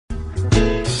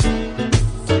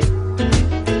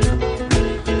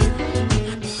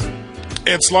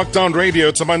It's Lockdown Radio.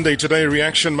 It's a Monday today,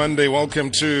 Reaction Monday.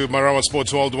 Welcome to Marawa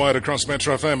Sports Worldwide across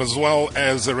Metro FM as well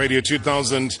as Radio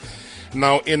 2000.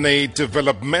 Now in a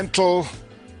developmental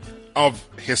of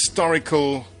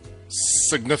historical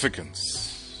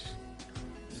significance.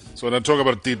 So when I talk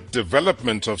about the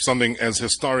development of something as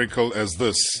historical as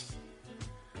this,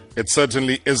 it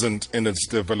certainly isn't in its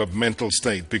developmental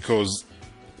state because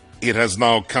it has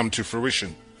now come to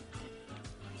fruition.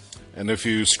 And if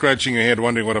you're scratching your head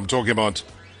wondering what I'm talking about,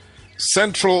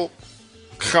 Central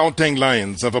Gauteng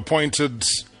Lions have appointed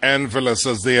Anne Villas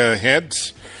as their head,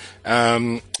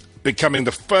 becoming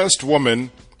the first woman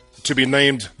to be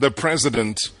named the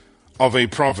president of a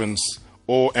province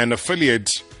or an affiliate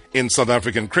in South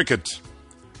African cricket.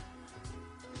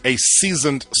 A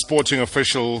seasoned sporting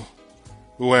official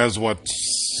who has,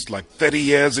 30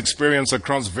 years experience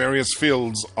across various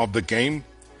fields of the game.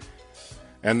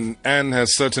 And Anne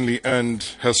has certainly earned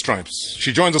her stripes.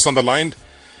 She joins us on the line.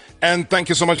 Anne, thank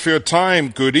you so much for your time.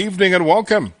 Good evening and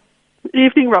welcome.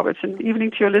 Evening, Robert, and evening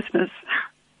to your listeners.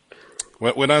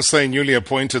 When I say newly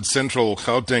appointed Central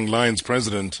Gauteng Lions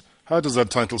president, how does that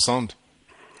title sound?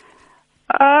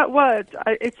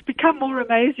 It's become more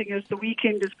amazing as the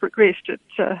weekend has progressed.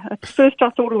 At first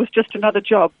I thought it was just another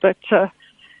job, but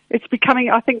it's becoming,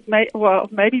 I think,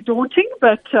 maybe daunting,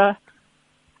 but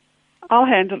I'll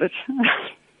handle it.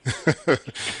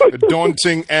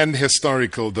 Daunting and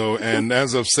historical, though, and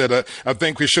as I've said, I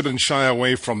think we shouldn't shy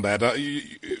away from that.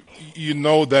 You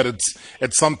know that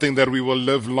it's something that we will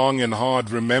live long and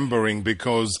hard remembering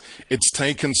because it's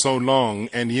taken so long,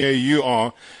 and here you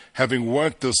are, having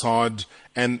worked this hard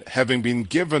and having been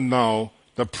given now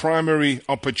the primary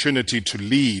opportunity to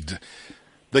lead.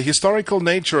 The historical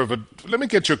nature of it, let me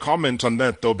get your comment on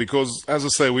that, though, because, as I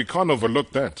say, we can't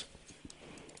overlook that.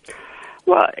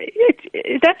 Well,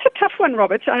 that's a tough one,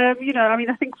 Robert. I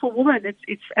think for women,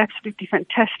 it's absolutely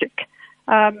fantastic.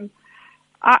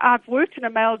 I've worked in a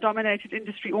male-dominated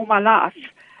industry all my life,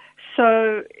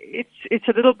 so it's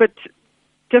a little bit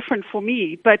different for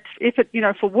me. But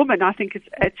for women, I think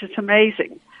it's just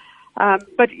amazing.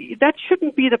 But that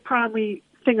shouldn't be the primary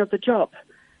thing of the job.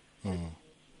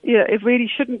 Yeah, it really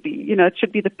shouldn't be. It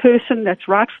should be the person that's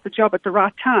right for the job at the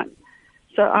right time.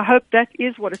 So I hope that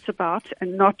is what it's about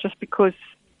and not just because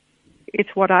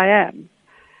it's what I am.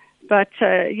 But,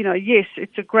 yes,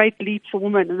 it's a great leap for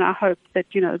women, and I hope that,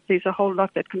 there's a whole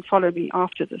lot that can follow me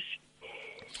after this.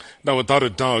 No, without a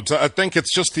doubt. I think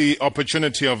it's just the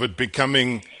opportunity of it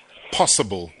becoming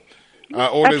possible. I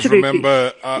always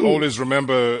remember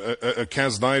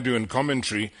Kaz Naidu in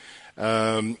commentary,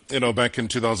 back in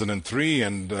 2003,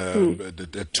 and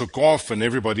it took off and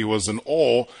everybody was in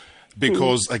awe.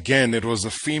 Because, again, it was a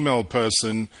female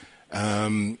person,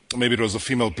 maybe it was a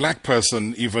female black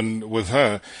person even with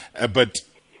her, but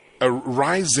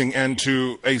rising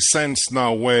into a sense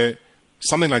now where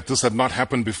something like this had not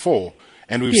happened before.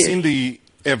 And we've seen the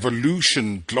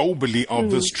evolution globally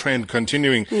of this trend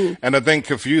continuing. And I think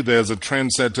for you there's a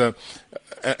trendsetter,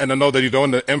 and I know that you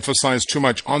don't want to emphasize too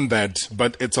much on that,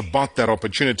 but it's about that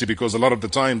opportunity because a lot of the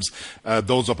times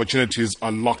those opportunities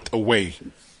are locked away.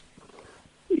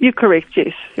 You're correct,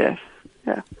 yes. Yeah.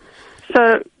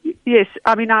 So, yes,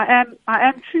 I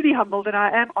am truly humbled and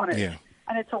I am honored. Yeah.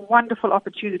 And it's a wonderful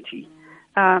opportunity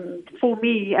for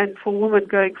me and for women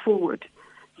going forward.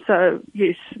 So,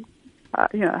 yes,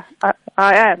 I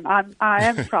am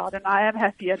proud and I am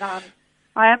happy and I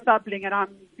am bubbling and I'm,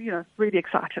 really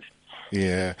excited.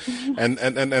 Yeah,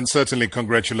 and certainly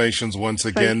congratulations once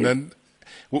again. And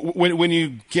when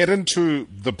you get into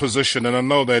the position, and I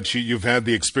know that you've had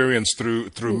the experience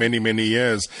through many, many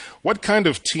years, what kind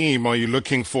of team are you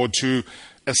looking for to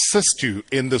assist you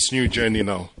in this new journey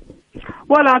now?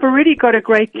 Well, I've already got a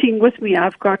great team with me.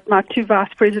 I've got my two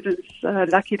vice presidents,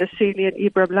 Lucky Laseli and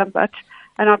Ibrahim Lambat,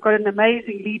 and I've got an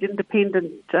amazing lead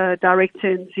independent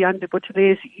director in Zianda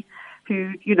Buthelezi,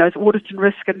 who, is audit and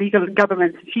risk and legal and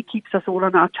government, and she keeps us all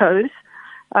on our toes.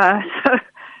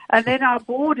 And then our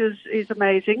board is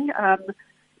amazing,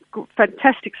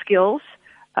 fantastic skills.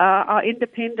 Our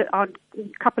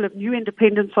couple of new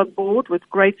independents on board with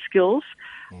great skills.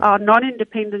 Our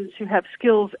non-independents who have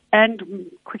skills and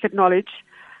cricket knowledge.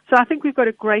 So I think we've got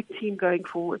a great team going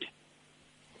forward.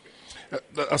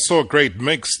 I saw a great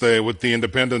mix there with the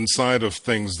independent side of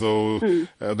things, though.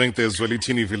 I think there's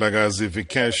Welitini Vilagazi,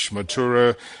 Vikesh,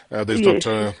 Matura, there's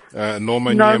Dr.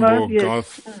 Norma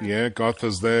Nyembo, Garth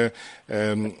is there,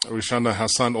 Rishana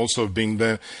Hassan also being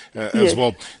there as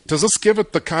well. Does this give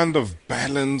it the kind of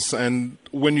balance? And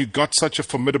when you got such a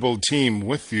formidable team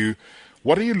with you,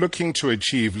 What are you looking to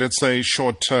achieve, let's say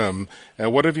short term?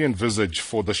 What have you envisaged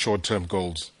for the short term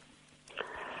goals?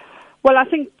 Well, I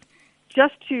think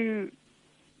just to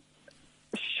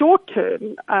short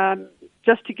term,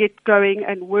 just to get going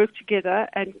and work together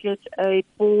and get a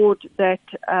board that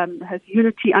has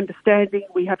unity, understanding.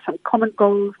 We have some common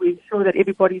goals. We ensure that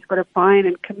everybody's got a buy-in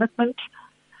and commitment.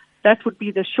 That would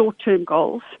be the short-term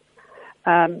goals.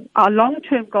 Our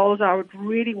long-term goals, I would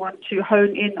really want to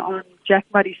hone in on Jack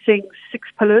Muddy Singh's 6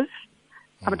 pillars.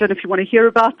 I don't know if you want to hear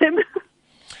about them.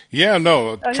 Yeah,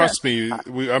 no, trust me.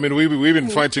 We've been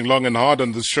fighting long and hard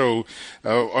on this show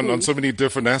on so many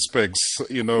different aspects,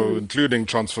 including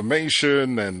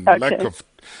transformation and lack of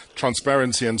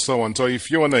transparency and so on. So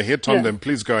if you want to hit on them,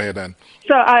 please go ahead, Anne.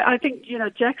 So I think,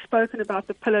 Jack's spoken about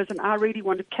the pillars, and I really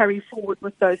want to carry forward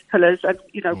with those pillars. And,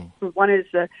 one is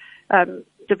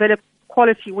develop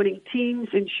quality winning teams,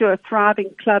 ensure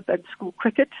thriving club and school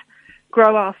cricket,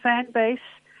 grow our fan base,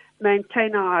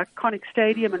 maintain our iconic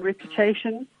stadium and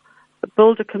reputation,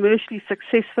 build a commercially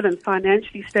successful and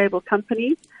financially stable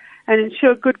company, and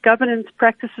ensure good governance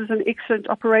practices and excellent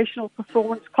operational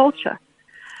performance culture.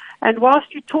 And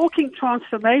whilst you're talking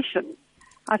transformation,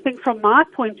 I think from my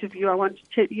point of view, I want to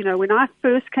tell you, when I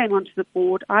first came onto the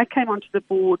board,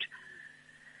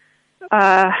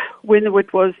 when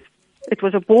it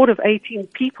was a board of 18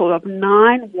 people, of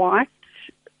 9 white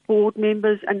board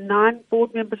members and 9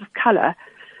 board members of colour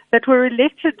that were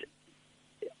elected,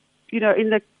 in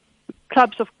the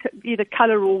clubs of either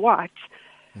colour or white.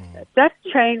 That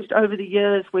changed over the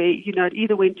years where, it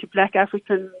either went to Black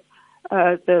African,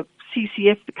 the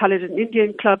CCF, the Coloured and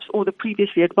Indian clubs, or the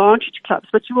previously advantaged clubs.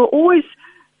 But you were always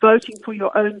voting for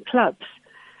your own clubs.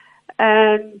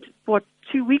 And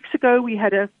 2 weeks ago we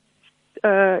had a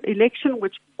election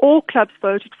which all clubs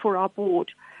voted for our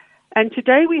board. And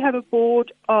today we have a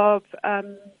board of,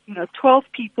 12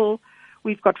 people.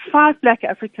 We've got 5 Black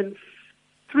African,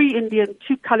 3 Indian,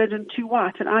 2 coloured and 2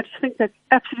 white. And I just think that's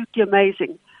absolutely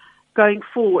amazing going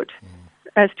forward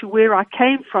as to where I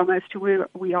came from, as to where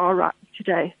we are right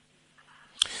today.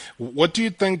 What do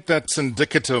you think that's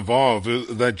indicative of?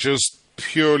 That just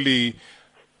purely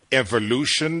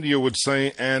evolution, you would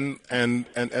say, and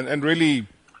really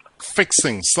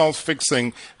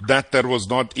self-fixing that was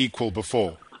not equal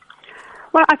before?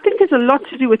 Well, I think it's a lot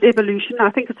to do with evolution. I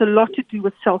think it's a lot to do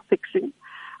with self-fixing.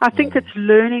 I think it's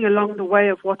learning along the way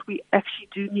of what we actually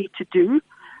do need to do.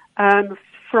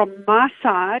 From my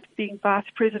side, being vice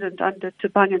president under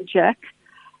Tabang and Jack,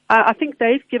 I think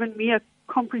they've given me a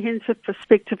comprehensive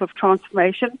perspective of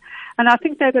transformation, and I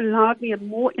think they've allowed me a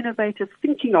more innovative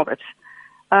thinking of it.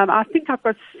 I think I've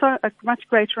got a much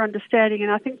greater understanding,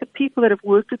 and I think the people that have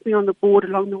worked with me on the board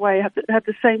along the way have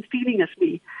the same feeling as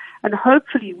me. And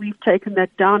hopefully we've taken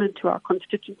that down into our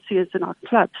constituencies and our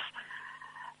clubs.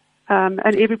 And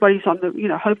everybody's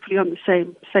hopefully on the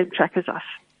same track as us.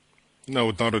 No,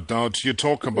 without a doubt. You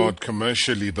talk about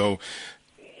commercially, though.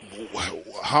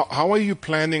 How are you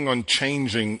planning on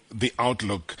changing the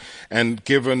outlook? And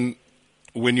given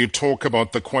when you talk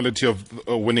about the quality of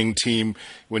a winning team,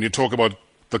 when you talk about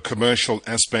the commercial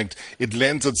aspect, it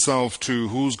lends itself to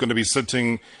who's going to be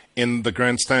sitting in the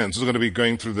grandstands, who's going to be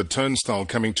going through the turnstile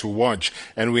coming to watch.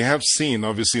 And we have seen,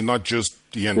 obviously, not just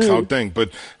in Gauteng, but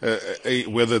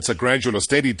whether it's a gradual or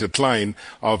steady decline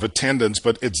of attendance,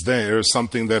 but it's there,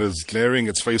 something that is glaring.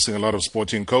 It's facing a lot of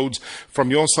sporting codes. From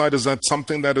your side, is that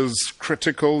something that is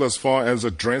critical as far as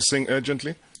addressing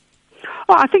urgently?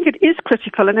 Well, I think it is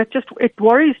critical, and it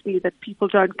worries me that people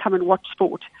don't come and watch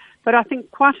sport. But I think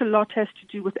quite a lot has to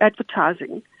do with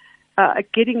advertising,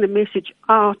 getting the message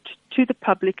out to the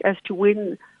public as to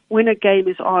when a game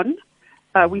is on.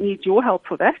 We need your help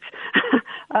for that.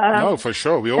 No, for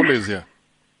sure. We always, yeah.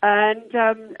 And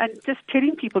just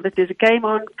telling people that there's a game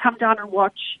on, come down and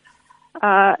watch.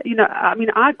 I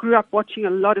grew up watching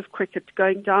a lot of cricket,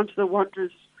 going down to the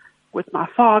Wanderers with my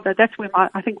father. That's where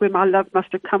my love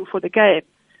must have come for the game.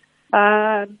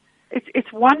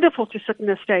 It's wonderful to sit in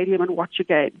a stadium and watch a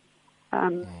game.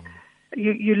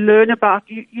 You learn about,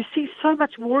 you see so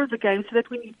much more of the game, so that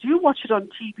when you do watch it on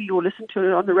TV or listen to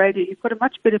it on the radio, you've got a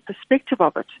much better perspective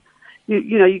of it.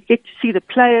 You get to see the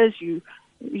players, you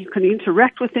can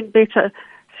interact with them better.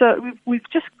 So we've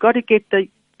just got to get the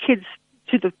kids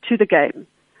to the game.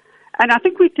 And I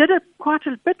think we did it quite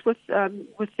a bit with the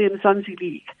Mzansi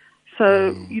League.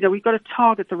 So, we've got to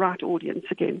target the right audience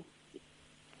again.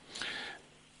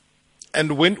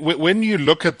 And when you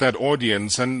look at that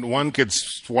audience, and one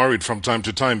gets worried from time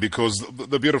to time, because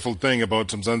the beautiful thing about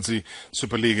Mzansi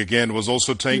Super League again was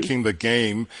also taking the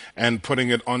game and putting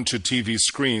it onto TV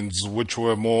screens, which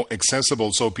were more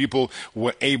accessible, so people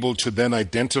were able to then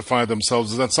identify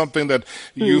themselves. Is that something that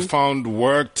you found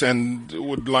worked and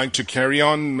would like to carry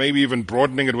on, maybe even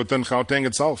broadening it within Gauteng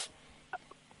itself?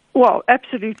 Well,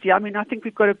 absolutely. I mean, I think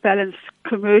we've got to balance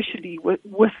commercially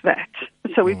with that.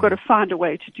 So we've got to find a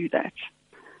way to do that.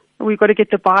 And we've got to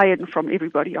get the buy-in from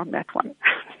everybody on that one.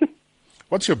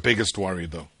 What's your biggest worry,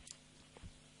 though?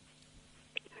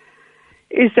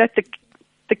 Is that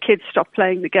the kids stop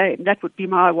playing the game. That would be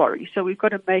my worry. So we've got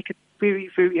to make it very,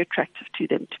 very attractive to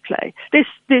them to play.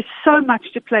 There's so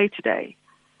much to play today.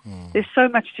 There's so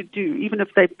much to do, even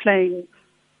if they're playing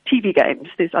TV games,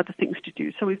 there's other things to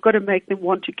do. So we've got to make them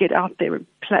want to get out there and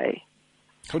play.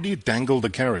 How do you dangle the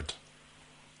carrot?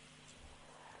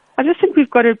 I just think we've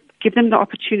got to give them the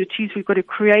opportunities. We've got to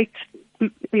create,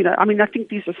 I mean, I think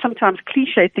these are sometimes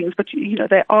cliche things, but,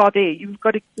 they are there. We've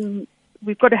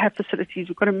got to have facilities.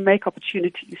 We've got to make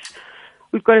opportunities.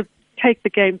 We've got to take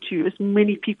the game to as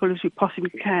many people as we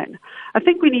possibly can. I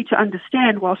think we need to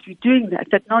understand whilst we're doing that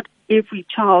not every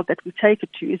child that we take it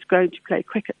to is going to play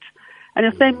cricket. And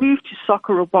if they move to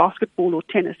soccer or basketball or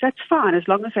tennis, that's fine as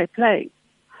long as they're playing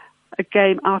a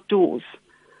game outdoors.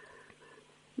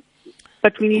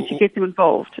 But we need to get them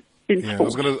involved in sport.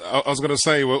 I was going to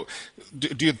say, well,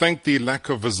 do you think the lack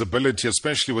of visibility,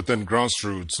 especially within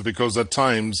grassroots, because at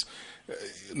times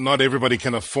not everybody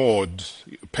can afford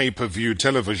pay-per-view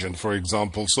television, for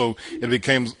example, so it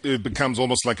becomes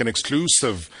almost like an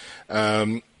exclusive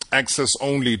access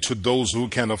only to those who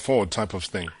can afford type of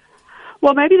thing?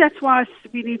 Well, maybe that's why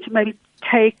we need to maybe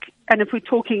take, and if we're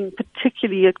talking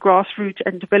particularly at grassroots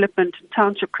and development and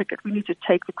township cricket, we need to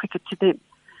take the cricket to them.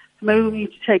 So maybe we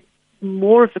need to take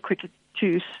more of the cricket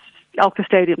to Alka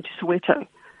Stadium, to Soweto,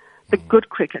 the good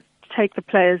cricket, take the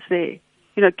players there,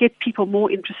 get people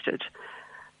more interested.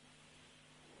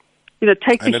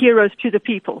 Take the heroes to the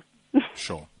people.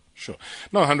 Sure.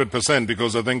 No, 100%,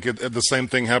 because I think the same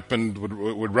thing happened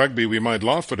with rugby. We might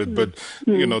laugh at it, but,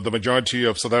 the majority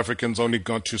of South Africans only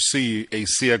got to see a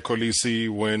Siya Kolisi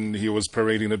when he was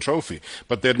parading the trophy.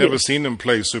 But they'd never seen him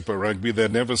play Super Rugby.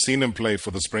 They'd never seen him play for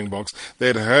the Springboks.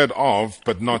 They'd heard of,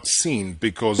 but not seen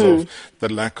because of the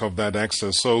lack of that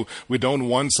access. So we don't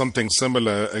want something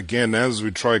similar again as we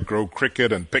try to grow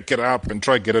cricket and pick it up and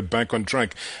try to get it back on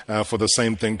track for the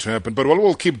same thing to happen. But what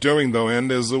we'll keep doing, though,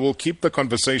 and is we'll keep the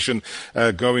conversation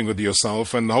going with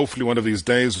yourself, and hopefully one of these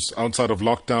days outside of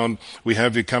lockdown we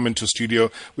have you come into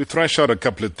studio, we thrash out a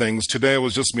couple of things. Today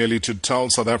was just merely to tell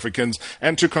South Africans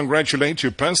and to congratulate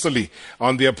you personally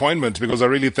on the appointment, because I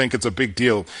really think it's a big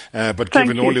deal, but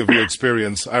given all of your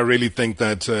experience, I really think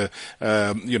that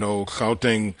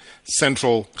Gauteng,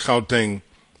 Central Gauteng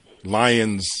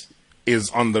Lions is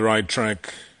on the right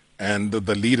track, and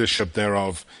the leadership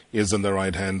thereof is in the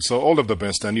right hand. So all of the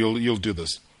best, and you'll do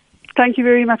this. Thank you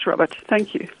very much, Robert.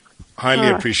 Thank you. Highly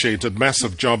appreciated.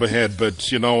 Massive job ahead,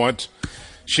 but you know what?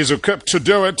 She's equipped to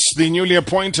do it. The newly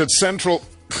appointed Central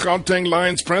Gauteng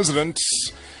Lions president,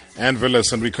 Anne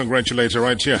Villas, and we congratulate her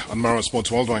right here on Marawa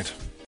Sport Worldwide.